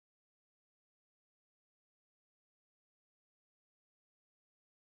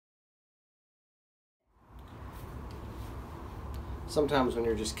sometimes when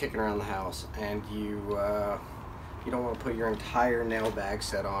you're just kicking around the house and you don't want to put your entire nail bag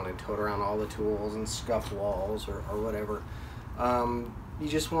set on and tote around all the tools and scuff walls or whatever. You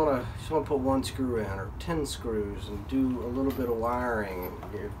just want to put one screw in or 10 screws and do a little bit of wiring.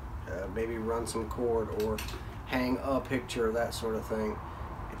 Maybe run some cord or hang a picture, that sort of thing.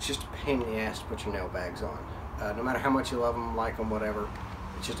 It's just a pain in the ass to put your nail bags on. No matter how much you love them, like them, whatever,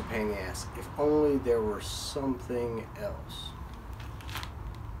 it's just a pain in the ass. If only there were something else.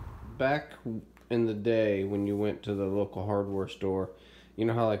 Back in the day when you went to the local hardware store, you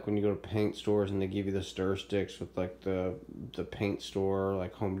know how like when you go to paint stores and they give you the stir sticks with like the paint store,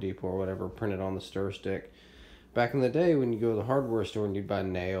 like Home Depot or whatever, printed on the stir stick. Back in the day when you go to the hardware store and you'd buy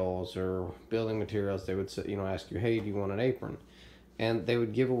nails or building materials, they would say, ask you, hey, do you want an apron? And they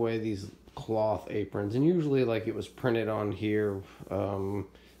would give away these cloth aprons, and usually like it was printed on here,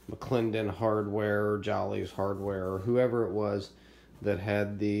 McClendon Hardware or Jolly's Hardware or whoever it was that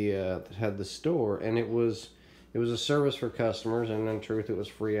had the store, and it was a service for customers, and in truth it was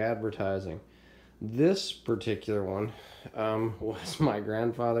free advertising. This particular one was my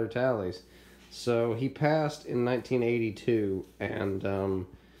grandfather Tally's. So he passed in 1982, and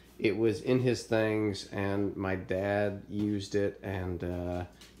it was in his things, and my dad used it, and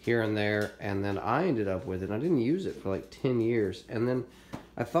here and there, and then I ended up with it. I didn't use it for like 10 years, and then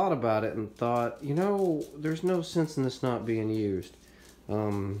I thought about it and thought, there's no sense in this not being used.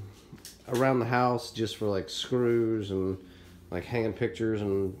 Around the house, just for like screws and like hanging pictures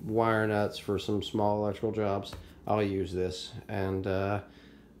and wire nuts for some small electrical jobs, I'll use this. And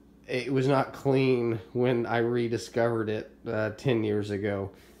it was not clean when I rediscovered it 10 years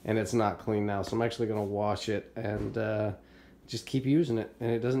ago, and it's not clean now, so I'm actually going to wash it and just keep using it. And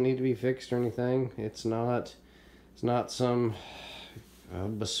it doesn't need to be fixed or anything. It's not some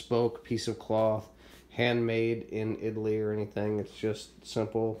bespoke piece of cloth handmade in Italy or anything. It's just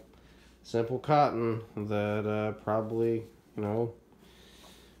simple cotton that probably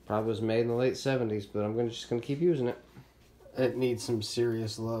was made in the late 70s, but I'm just gonna keep using it. It needs some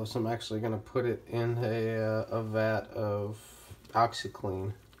serious love, so I'm actually gonna put it in a vat of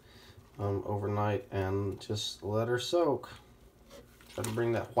OxyClean overnight and just let her soak. Try to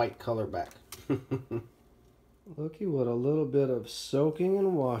bring that white color back. Looky what a little bit of soaking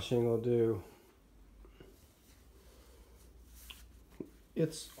and washing will do.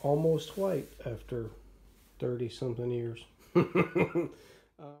 It's almost white after 30-something years.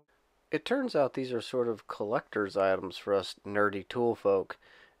 It turns out these are sort of collector's items for us nerdy tool folk.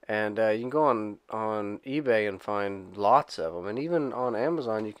 And you can go on eBay and find lots of them. And even on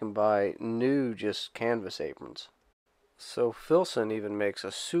Amazon you can buy new just canvas aprons. So Filson even makes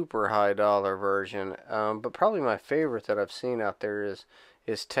a super high dollar version. But probably my favorite that I've seen out there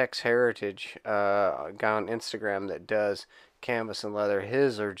is Tex Heritage, a guy on Instagram that does canvas and leather.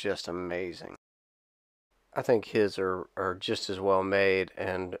 His are just amazing. I think his are just as well made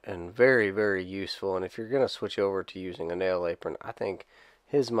and very, very useful. And if you're going to switch over to using a nail apron, I think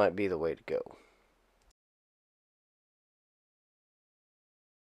his might be the way to go.